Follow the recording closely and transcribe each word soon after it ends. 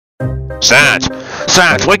Sans!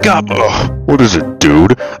 Sans, wake up! Ugh, what is it,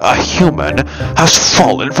 dude? A human has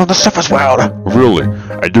fallen from the surface world. Really?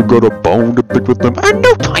 And you got a bone to pick with them? And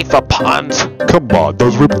no time for puns! Come on,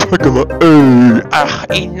 that's spectacular.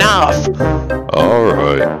 Hey! Enough!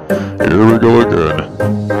 Alright, here we go again.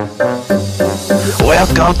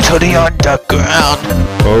 Welcome to the underground.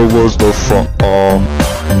 How was the fun?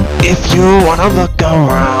 If you wanna look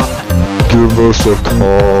around, give us a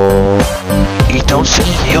call. You don't see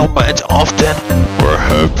humans often. We're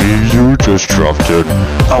happy you just dropped in.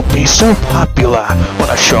 I'll be so popular when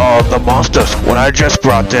I show all the monsters when I just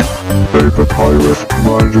brought in. Hey, Papyrus,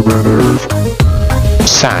 mind your manners.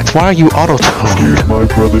 Sans, why are you auto-tuned? He's my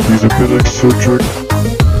brother, he's a bit eccentric.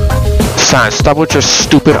 Sans, stop with your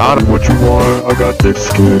stupid auto. What you want? I got thick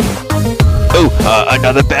skin. Ooh,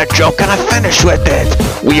 another bad joke and I finish with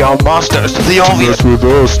it. We are monsters, the only— Mess with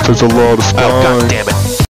us, takes a lot of spine. Oh, god damn it.